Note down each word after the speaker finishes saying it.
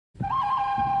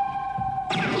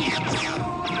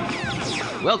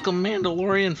Welcome,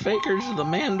 Mandalorian fakers, to the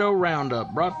Mando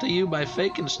Roundup, brought to you by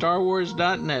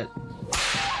FakingStarWars.net.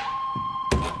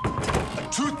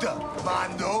 Chuta,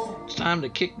 Mando. It's time to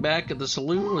kick back at the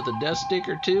saloon with a death stick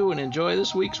or two and enjoy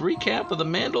this week's recap of the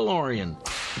Mandalorian.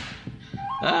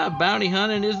 Bounty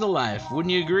hunting is the life,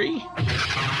 wouldn't you agree?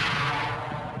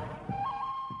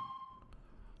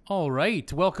 All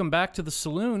right, welcome back to the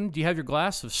saloon. Do you have your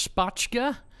glass of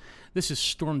spotchka? This is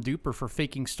Storm Duper for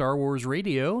Faking Star Wars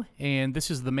Radio, and this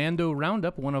is the Mando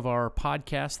Roundup, one of our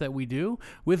podcasts that we do.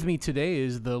 With me today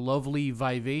is the lovely,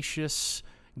 vivacious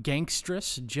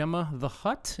gangstress Gemma the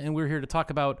Hutt, and we're here to talk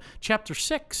about Chapter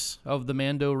 6 of the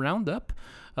Mando Roundup.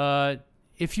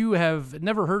 If you have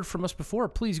never heard from us before,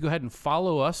 please go ahead and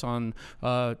follow us on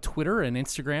Twitter and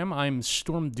Instagram. I'm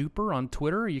Storm Duper on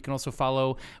Twitter. You can also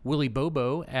follow Willy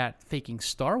Bobo at Faking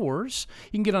Star Wars.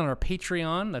 You can get on our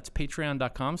Patreon. That's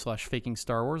patreon.com/Faking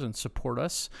Star Wars and support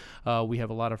us. We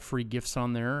have a lot of free gifts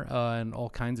on there and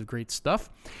all kinds of great stuff.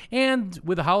 And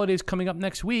with the holidays coming up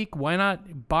next week, why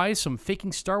not buy some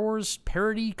Faking Star Wars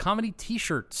parody comedy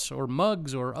t-shirts or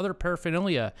mugs or other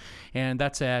paraphernalia? And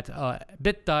that's at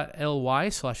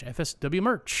bit.ly/FSW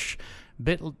merch,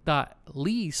 bit.ly/FSW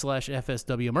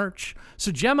merch. So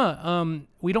Gemma,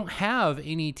 we don't have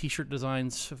any t-shirt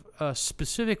designs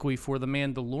specifically for the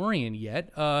Mandalorian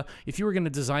yet. If you were going to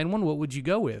design one, what would you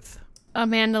go with? A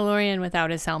Mandalorian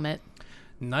without his helmet.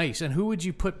 Nice. And who would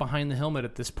you put behind the helmet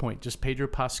at this point? Just Pedro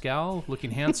Pascal,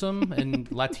 looking handsome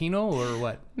and Latino, or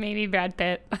what? Maybe Brad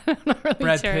Pitt. I'm not really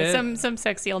Brad sure. Pitt? Some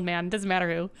sexy old man. Doesn't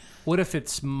matter who. What if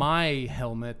it's my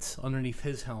helmet underneath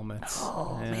his helmet?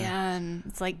 Oh, man.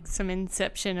 It's like some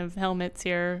inception of helmets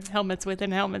here. Helmets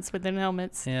within helmets within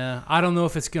helmets. Yeah. I don't know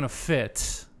if it's going to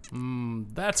fit.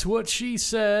 That's what she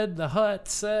said, the Hutt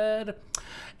said.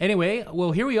 Anyway,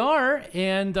 well, here we are,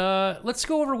 and let's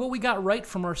go over what we got right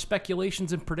from our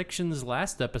speculations and predictions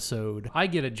last episode. I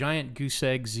get a giant goose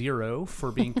egg 0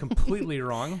 for being completely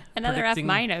wrong. Another F-.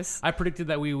 I predicted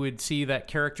that we would see that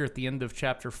character at the end of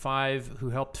Chapter 5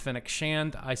 who helped Fennec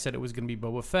Shand. I said it was going to be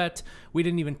Boba Fett. We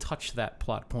didn't even touch that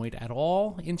plot point at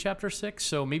all in Chapter 6,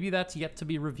 so maybe that's yet to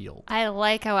be revealed. I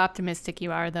like how optimistic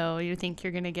you are, though. You think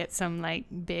you're going to get some, like,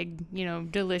 big,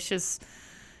 delicious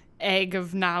egg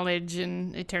of knowledge,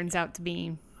 and it turns out to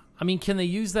be... I mean, can they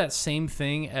use that same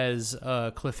thing as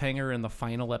a cliffhanger in the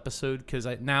final episode? Because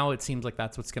now it seems like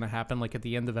that's what's going to happen. Like at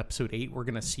the end of episode 8, we're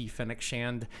going to see Fennec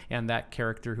Shand and that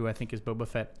character who I think is Boba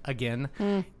Fett again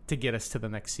to get us to the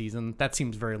next season. That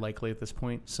seems very likely at this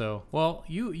point. So, well,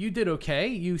 you did okay.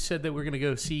 You said that we're going to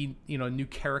go see, new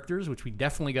characters, which we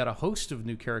definitely got a host of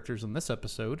new characters in this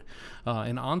episode.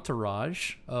 An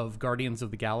entourage of Guardians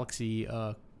of the Galaxy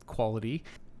quality.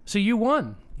 So you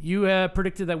won. You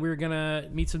predicted that we were going to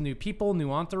meet some new people,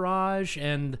 new entourage,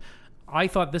 and I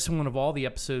thought this one of all the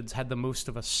episodes had the most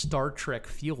of a Star Trek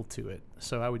feel to it.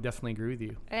 So I would definitely agree with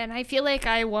you. And I feel like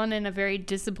I won in a very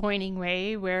disappointing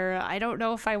way where I don't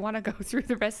know if I want to go through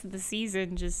the rest of the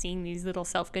season just seeing these little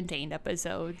self-contained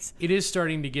episodes. It is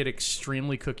starting to get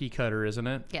extremely cookie cutter, isn't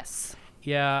it? Yes.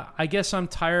 Yeah, I guess I'm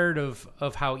tired of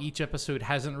how each episode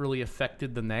hasn't really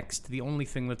affected the next. The only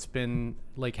thing that's been,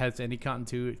 has any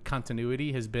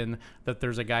continuity has been that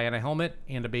there's a guy in a helmet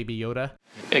and a baby Yoda.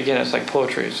 Again, it's like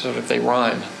poetry, so if they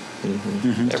rhyme,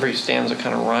 every stanza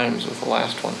kind of rhymes with the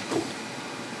last one.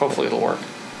 Hopefully it'll work.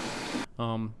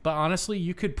 But honestly,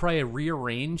 you could probably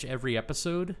rearrange every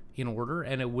episode in order,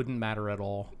 and it wouldn't matter at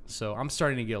all. So I'm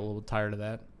starting to get a little tired of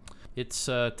that. It's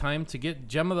time to get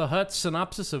Gemma the Hutt's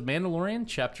synopsis of Mandalorian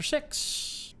Chapter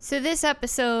 6. So this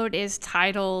episode is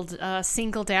titled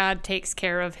Single Dad Takes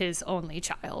Care of His Only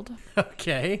Child.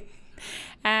 Okay.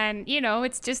 And,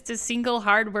 it's just a single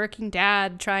hardworking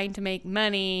dad trying to make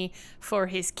money for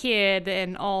his kid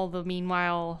and all the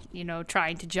meanwhile,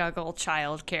 trying to juggle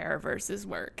childcare versus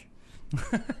work.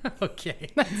 Okay.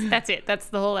 That's it. That's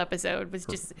the whole episode. It was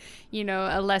just,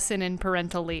 a lesson in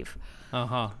parental leave.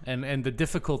 And the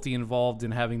difficulty involved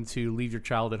in having to leave your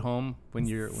child at home when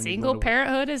single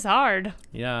parenthood is hard.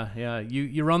 Yeah.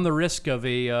 You run the risk of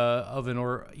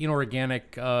an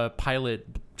inorganic pilot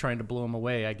trying to blow him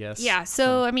away, I guess. Yeah.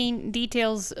 So I mean,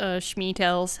 details,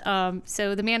 schmeetails.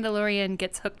 So the Mandalorian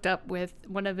gets hooked up with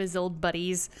one of his old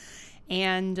buddies,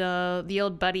 and the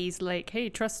old buddy's like, "Hey,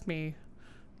 trust me,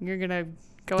 you're gonna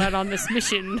go out on this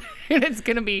mission and it's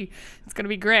gonna be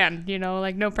grand,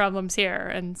 no problems here."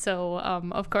 And so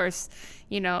of course,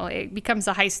 it becomes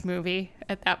a heist movie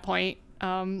at that point.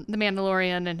 The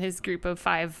Mandalorian and his group of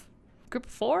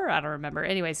 4, I don't remember,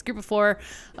 anyways, group of 4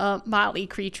 motley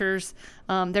creatures,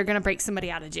 they're gonna break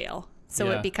somebody out of jail, so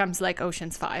It becomes like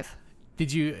Ocean's 5.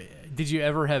 Did you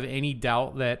ever have any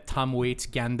doubt that Tom Waits'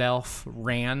 Gandalf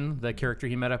Ran, the character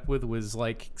he met up with, was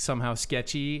like somehow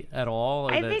sketchy at all?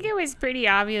 I think it was pretty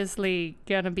obviously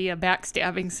gonna be a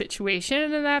backstabbing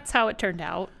situation, and that's how it turned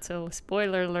out. So,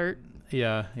 spoiler alert.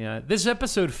 Yeah. This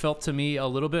episode felt to me a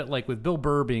little bit like with Bill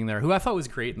Burr being there, who I thought was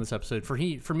great in this episode. For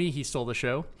me, he stole the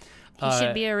show. He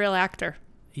should be a real actor.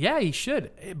 Yeah, he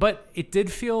should. But it did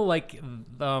feel like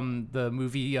the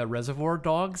movie Reservoir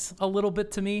Dogs a little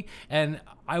bit to me. And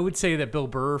I would say that Bill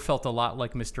Burr felt a lot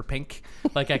like Mr. Pink.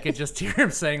 Like I could just hear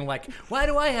him saying like, why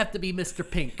do I have to be Mr.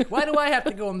 Pink? Why do I have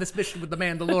to go on this mission with the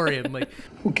Mandalorian? Like,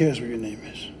 Who cares what your name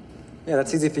is? Yeah,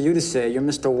 that's easy for you to say. You're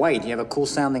Mr. White. You have a cool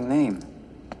sounding name.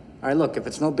 All right, look, if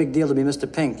it's no big deal to be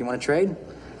Mr. Pink, you want to trade?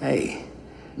 Hey,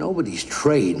 nobody's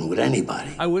trading with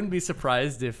anybody. I wouldn't be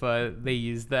surprised if they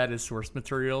used that as source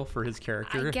material for his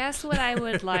character. I guess what I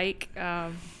would like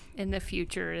in the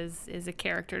future is a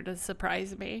character to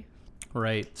surprise me.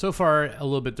 Right. So far, a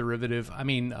little bit derivative. I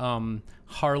mean,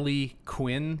 Harley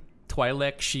Quinn,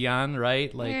 Twi'lek Xi'an,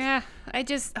 right? Like, yeah, I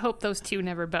just hope those two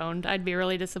never boned. I'd be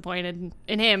really disappointed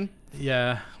in him.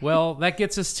 Yeah. Well, that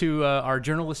gets us to our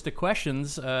journalistic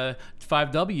questions, 5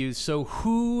 Ws. So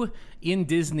who in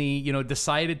Disney,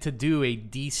 decided to do a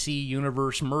DC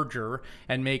universe merger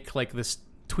and make like this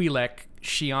Twi'lek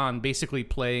Xi'an basically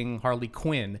playing Harley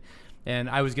Quinn?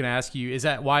 And I was going to ask you, is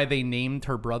that why they named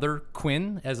her brother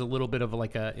Quinn as a little bit of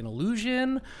like an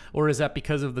illusion? Or is that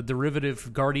because of the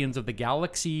derivative Guardians of the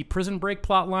Galaxy Prison Break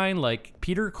plotline, like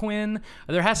Peter Quinn?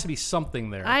 There has to be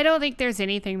something there. I don't think there's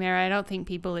anything there. I don't think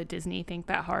people at Disney think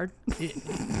that hard.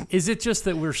 Is it just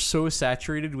that we're so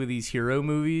saturated with these hero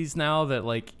movies now that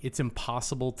like it's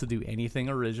impossible to do anything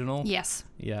original? Yes.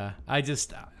 Yeah. I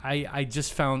just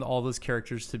found all those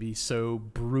characters to be so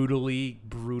brutally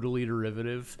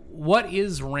derivative. What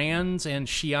is Rand's and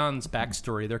Xi'an's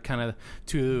backstory? They're kind of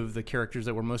two of the characters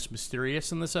that were most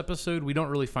mysterious in this episode. We don't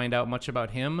really find out much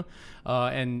about him.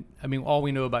 And I mean, all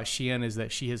we know about Xi'an is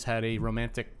that she has had a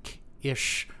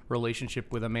romantic-ish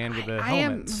relationship with a man with a helmet. I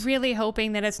am really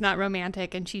hoping that it's not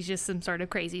romantic and she's just some sort of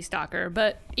crazy stalker.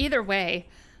 But either way,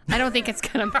 I don't think it's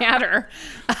gonna matter.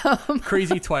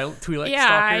 Crazy Twi'lek yeah,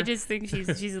 stalker. I just think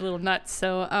she's a little nuts.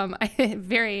 So,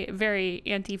 very, very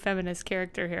anti-feminist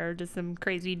character here. Just some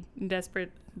crazy,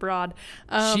 desperate broad.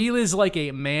 She is like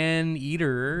a Mando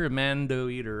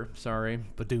eater. Sorry,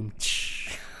 badoom.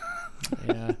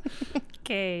 Yeah.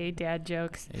 Okay, dad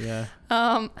jokes. Yeah.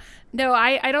 No,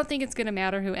 I don't think it's gonna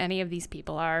matter who any of these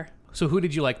people are. So who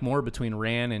did you like more between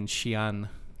Rand and Xi'an?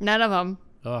 None of them.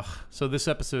 Ugh. So this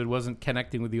episode wasn't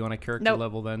connecting with you on a character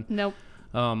level then? Nope.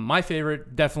 My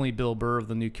favorite, definitely Bill Burr of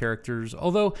the new characters.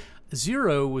 Although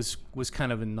Zero was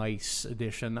kind of a nice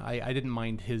addition. I didn't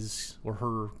mind his or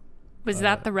her. Was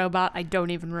that the robot? I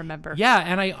don't even remember. Yeah,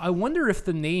 and I wonder if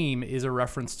the name is a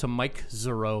reference to Mike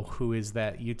Zero, who is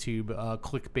that YouTube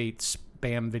clickbait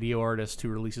spam video artist who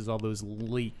releases all those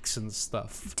leaks and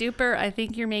stuff. Duper, I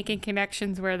think you're making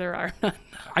connections where there are none.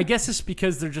 I guess it's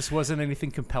because there just wasn't anything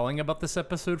compelling about this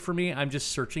episode for me. I'm just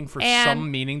searching for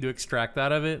some meaning to extract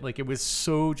out of it. Like, it was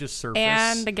so just surface.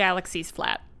 And the galaxy's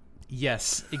flat.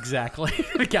 Yes, exactly.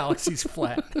 The galaxy's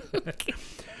flat.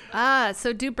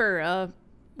 So Duper,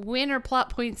 when are plot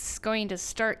points going to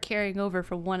start carrying over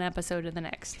from one episode to the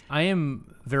next? I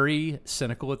am very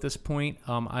cynical at this point,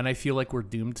 and I feel like we're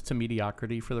doomed to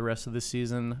mediocrity for the rest of the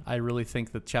season. I really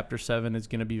think that Chapter 7 is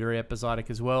going to be very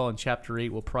episodic as well, and Chapter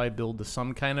 8 will probably build to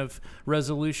some kind of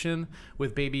resolution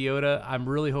with Baby Yoda. I'm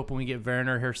really hoping we get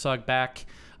Werner Herzog back,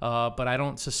 but I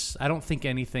don't think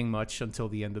anything much until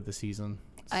the end of the season.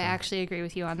 I actually agree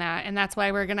with you on that, and that's why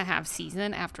we're going to have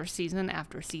season after season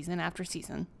after season after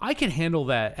season. I can handle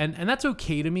that, and that's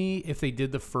okay to me if they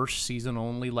did the first season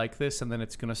only like this, and then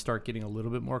it's going to start getting a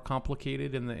little bit more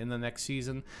complicated in the next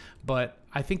season. But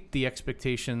I think the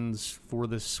expectations for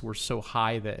this were so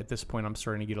high that at this point I'm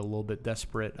starting to get a little bit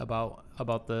desperate about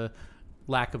the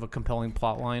lack of a compelling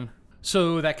plot line.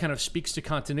 So that kind of speaks to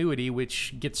continuity,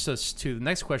 which gets us to the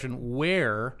next question: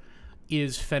 where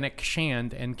is Fennec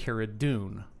Shand and Cara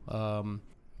Dune?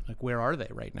 Where are they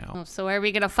right now? So are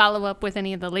we going to follow up with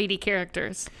any of the lady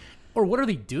characters? Or what are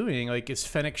they doing? Like, is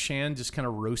Fennec Shand just kind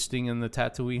of roasting in the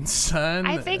Tatooine sun?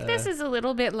 I think this is a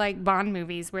little bit like Bond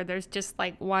movies where there's just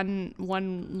like one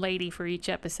lady for each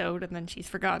episode and then she's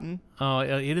forgotten. Oh,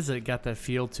 it is. It got that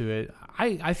feel to it.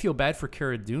 I feel bad for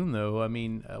Cara Dune, though. I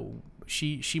mean,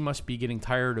 she must be getting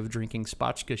tired of drinking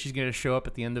spotchka. She's going to show up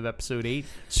at the end of episode 8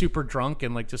 super drunk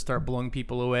and like just start blowing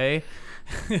people away.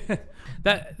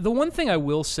 The one thing I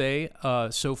will say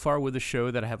so far with the show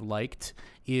that I have liked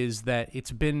is that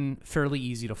it's been fairly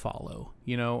easy to follow.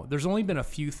 You know, there's only been a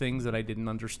few things that I didn't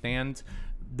understand.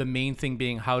 The main thing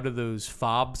being, how do those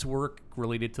fobs work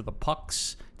related to the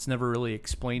pucks? It's never really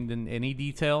explained in any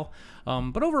detail.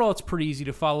 But overall, it's pretty easy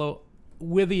to follow.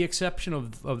 With the exception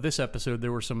of this episode,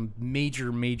 there were some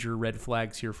major red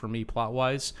flags here for me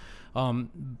plot-wise.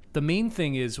 The main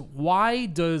thing is, why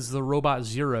does the Robot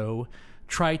Zero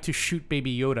try to shoot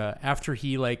Baby Yoda after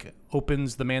he like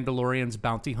opens the Mandalorian's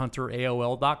bounty hunter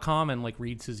AOL.com and like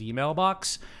reads his email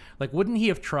box? Like, wouldn't he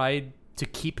have tried to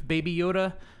keep Baby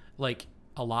Yoda like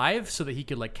alive so that he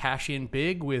could like cash in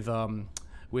big with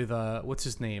what's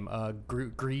his name,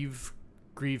 Grieve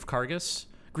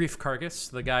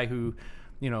Kargas, the guy who,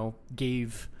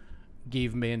 gave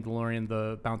Mandalorian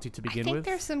the bounty to begin with? I think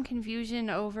there's some confusion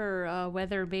over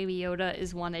whether Baby Yoda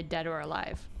is wanted dead or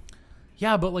alive.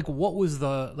 Yeah, but what was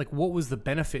the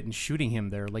benefit in shooting him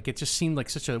there? Like, it just seemed like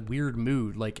such a weird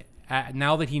mood. Like,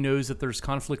 now that he knows that there's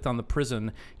conflict on the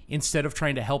prison, instead of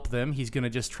trying to help them, he's gonna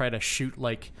just try to shoot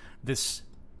like this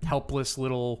helpless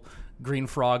little green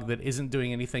frog that isn't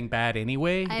doing anything bad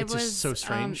anyway. It's just so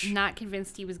strange. Not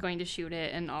convinced he was going to shoot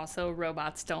it, and also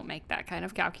robots don't make that kind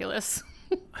of calculus.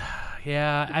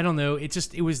 Yeah, I don't know.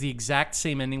 It was the exact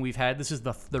same ending we've had. This is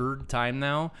the third time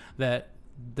now that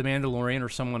the Mandalorian or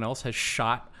someone else has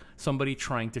shot somebody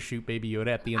trying to shoot Baby Yoda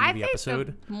at the end of the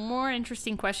episode. The more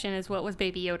interesting question is, what was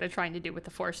Baby Yoda trying to do with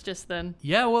the Force just then?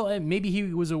 Yeah, well, maybe he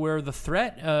was aware of the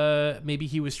threat. Maybe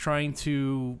he was trying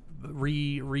to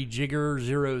rejigger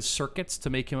Zero's circuits to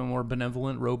make him a more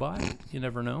benevolent robot. You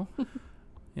never know.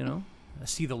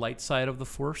 See the light side of the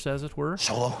Force, as it were.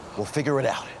 Solo, we'll figure it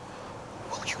out.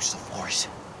 We'll use the Force.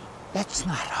 That's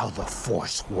not how the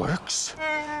Force works.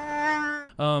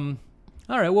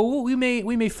 All right. Well, we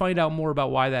may find out more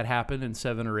about why that happened in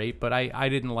 7 or 8, but I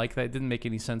didn't like that. It didn't make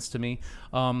any sense to me.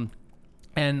 And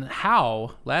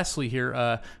lastly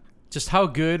here, just how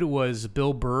good was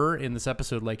Bill Burr in this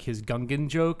episode? Like, his Gungan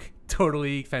joke,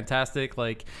 totally fantastic.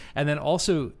 Like, and then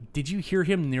also, did you hear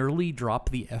him nearly drop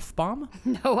the F-bomb?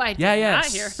 No, I did not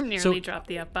hear him nearly drop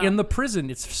the F-bomb. In the prison,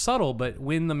 it's subtle, but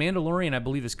when the Mandalorian, I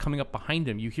believe, is coming up behind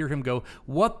him, you hear him go,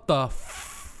 "What the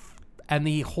f-?" And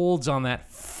he holds on that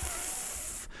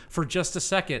for just a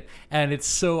second, and it's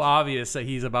so obvious that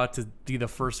he's about to be the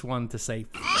first one to say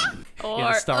in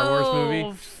a Star Wars movie.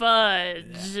 Oh,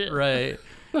 fudge. Right.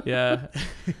 Yeah.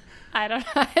 I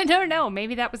don't know.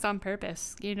 Maybe that was on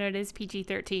purpose. It is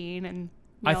PG-13, and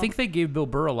I think they gave Bill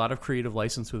Burr a lot of creative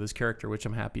license with his character, which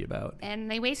I'm happy about. And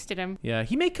they wasted him. Yeah,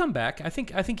 he may come back. I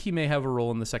think he may have a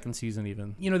role in the second season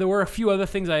even. There were a few other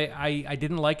things I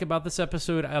didn't like about this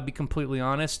episode. I'll be completely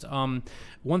honest.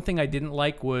 One thing I didn't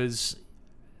like was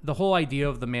the whole idea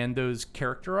of the Mando's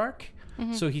character arc.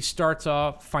 Mm-hmm. So he starts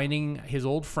off finding his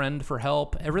old friend for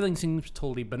help. Everything seems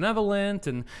totally benevolent,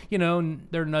 and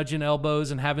they're nudging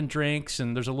elbows and having drinks,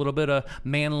 and there's a little bit of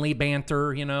manly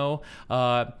banter,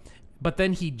 but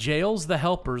then he jails the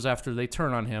helpers after they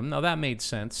turn on him. Now that made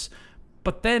sense.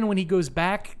 But then when he goes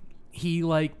back, he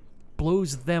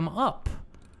blows them up.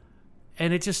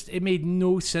 And it made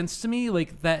no sense to me,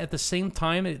 that at the same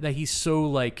time that he's so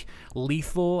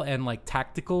lethal and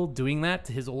tactical doing that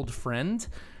to his old friend,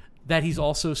 that he's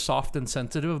also soft and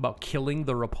sensitive about killing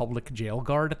the Republic jail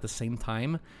guard at the same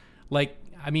time.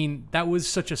 That was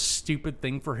such a stupid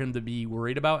thing for him to be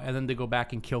worried about, and then to go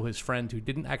back and kill his friend who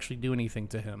didn't actually do anything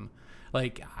to him.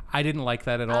 I didn't like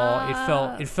that at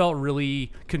all. It felt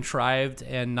really contrived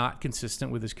and not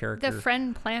consistent with his character. The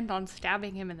friend planned on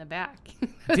stabbing him in the back.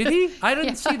 Did he? I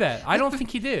didn't see that. I don't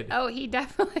think he did. Oh, he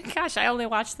definitely... Gosh, I only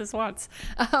watched this once.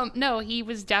 No, he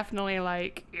was definitely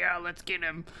yeah, let's get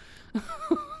him.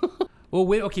 Well,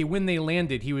 when they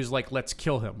landed, he was let's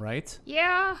kill him, right?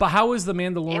 Yeah. But how was the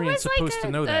Mandalorian supposed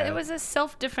to know that? It was a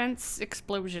self-defense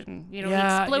explosion. He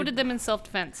exploded them in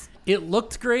self-defense. It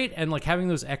looked great, and having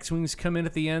those X-Wings come in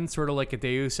at the end, sort of like a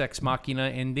Deus Ex Machina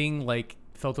ending,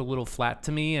 felt a little flat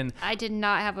to me. And I did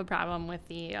not have a problem with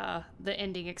the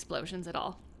ending explosions at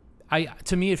all.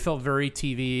 To me, it felt very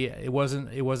TV. It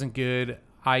wasn't good.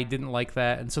 I didn't like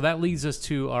that. And so that leads us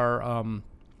to our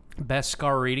best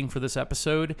Scar rating for this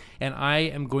episode, and I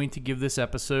am going to give this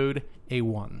episode a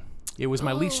 1. It was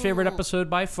my least favorite episode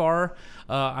by far.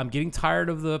 I'm getting tired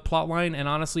of the plotline, and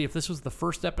honestly, if this was the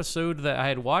first episode that I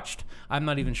had watched, I'm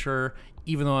not even sure,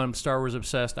 even though I'm Star Wars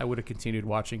obsessed, I would have continued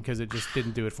watching because it just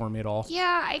didn't do it for me at all.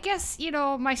 Yeah, I guess,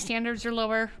 my standards are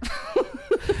lower.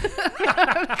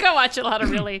 Go watch a lot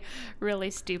of really, really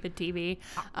stupid TV.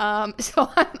 So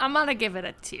I'm going to give it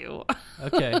a 2.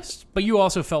 Okay. But you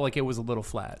also felt like it was a little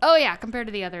flat. Oh, yeah, compared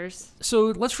to the others. So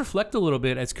let's reflect a little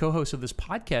bit as co-host of this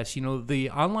podcast. The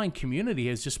online community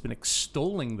has just been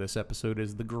extolling this episode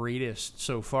as the greatest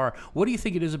so far. What do you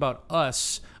think it is about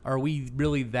us? Are we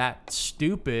really that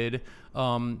stupid?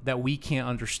 that we can't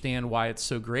understand why it's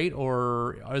so great,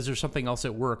 or is there something else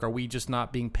at work? Are we just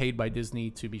not being paid by Disney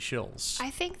to be shills? I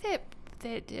think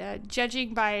that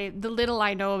judging by the little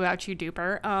I know about you,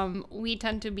 Duper, we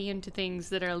tend to be into things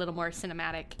that are a little more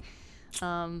cinematic.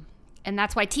 And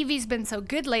that's why TV's been so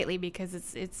good lately, because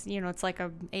it's it's like a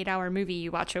 8-hour movie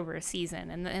you watch over a season,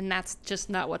 and that's just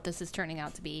not what this is turning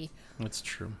out to be. That's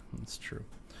true.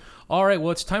 All right,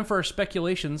 well, it's time for our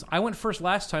speculations. I went first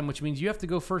last time, which means you have to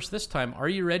go first this time. Are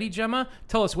you ready, Gemma?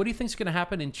 Tell us, what do you think is going to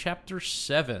happen in Chapter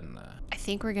 7? I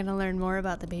think we're going to learn more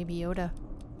about the Baby Yoda.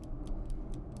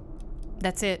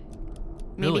 That's it.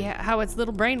 Maybe Really? how its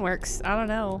little brain works. I don't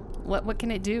know. What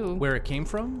can it do? Where it came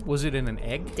from? Was it in an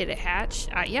egg? Did it hatch?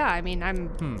 Yeah, I mean,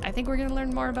 I think we're going to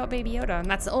learn more about Baby Yoda, and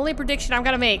that's the only prediction I'm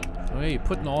going to make. Oh, hey, you're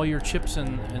putting all your chips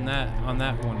in that on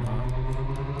that one, huh?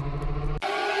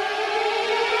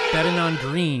 Betting on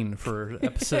green for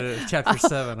episode Chapter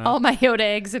 7. Huh? All my Yoda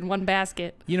eggs in one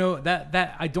basket. You know,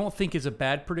 that I don't think is a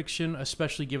bad prediction,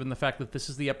 especially given the fact that this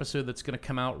is the episode that's going to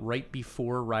come out right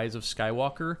before Rise of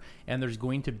Skywalker, and there's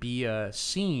going to be a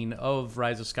scene of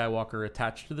Rise of Skywalker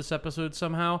attached to this episode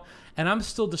somehow, and I'm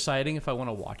still deciding if I want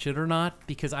to watch it or not,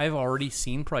 because I've already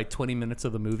seen probably 20 minutes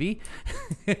of the movie,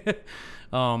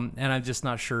 and I'm just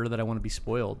not sure that I want to be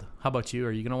spoiled. How about you?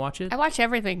 Are you going to watch it? I watch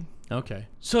everything. Okay.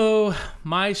 So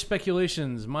my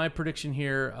speculations, my prediction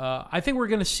here, I think we're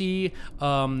going to see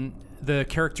the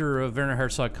character of Werner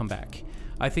Herzog come back.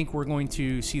 I think we're going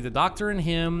to see the Doctor and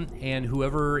him and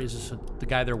whoever is the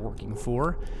guy they're working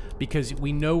for, because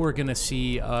we know we're going to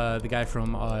see the guy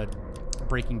from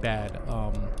Breaking Bad.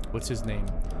 What's his name?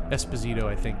 Esposito,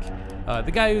 I think.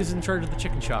 The guy who's in charge of the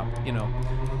chicken shop,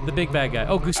 the big bad guy.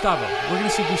 Oh, Gustavo. We're going to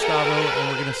see Gustavo, and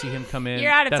we're going to see him come in.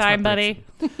 You're out of time, buddy.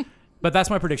 But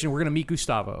that's my prediction. We're going to meet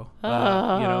Gustavo.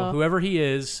 Whoever he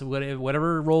is,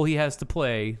 whatever role he has to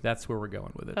play, that's where we're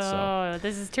going with it. So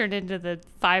This has turned into the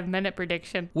 5-minute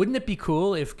prediction. wouldn't it be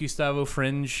cool if Gustavo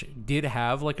Fringe did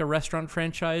have like a restaurant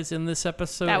franchise in this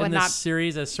episode,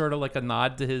 series, as sort of like a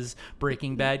nod to his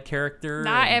Breaking Bad character?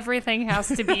 Not everything has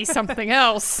to be something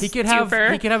else. He could have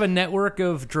a network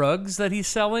of drugs that he's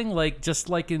selling, just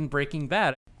like in Breaking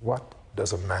Bad. What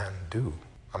does a man do?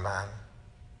 A man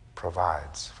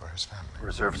provides for his family.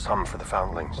 Reserve some for the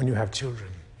foundlings. When you have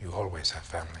children, you always have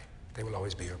family. They will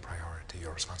always be your priority,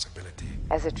 your responsibility.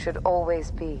 As it should always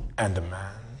be. And a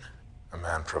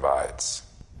man provides.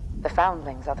 The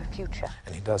foundlings are the future.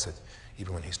 And he does it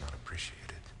even when he's not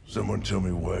appreciated. Someone tell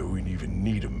me why we even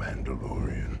need a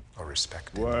Mandalorian. Or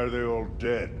respected. Why are they all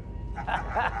dead?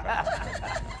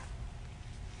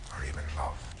 Or even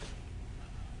loved.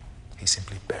 He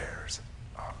simply bears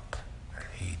up, and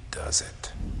he does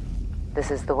it. This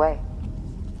is the way.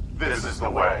 This is the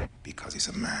way. Because he's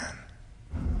a man.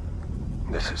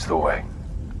 This is the way.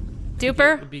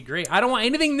 Duper? It would be great. I don't want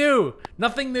anything new.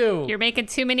 Nothing new. You're making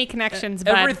too many connections,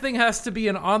 bud. Everything has to be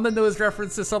an on-the-nose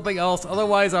reference to something else.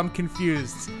 Otherwise, I'm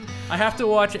confused. I have to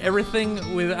watch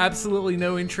everything with absolutely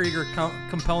no intrigue or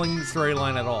compelling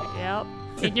storyline at all.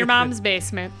 Yep. In your mom's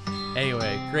basement.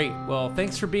 Anyway, great. Well,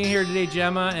 thanks for being here today,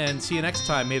 Gemma, and see you next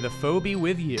time. May the foe be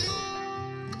with you.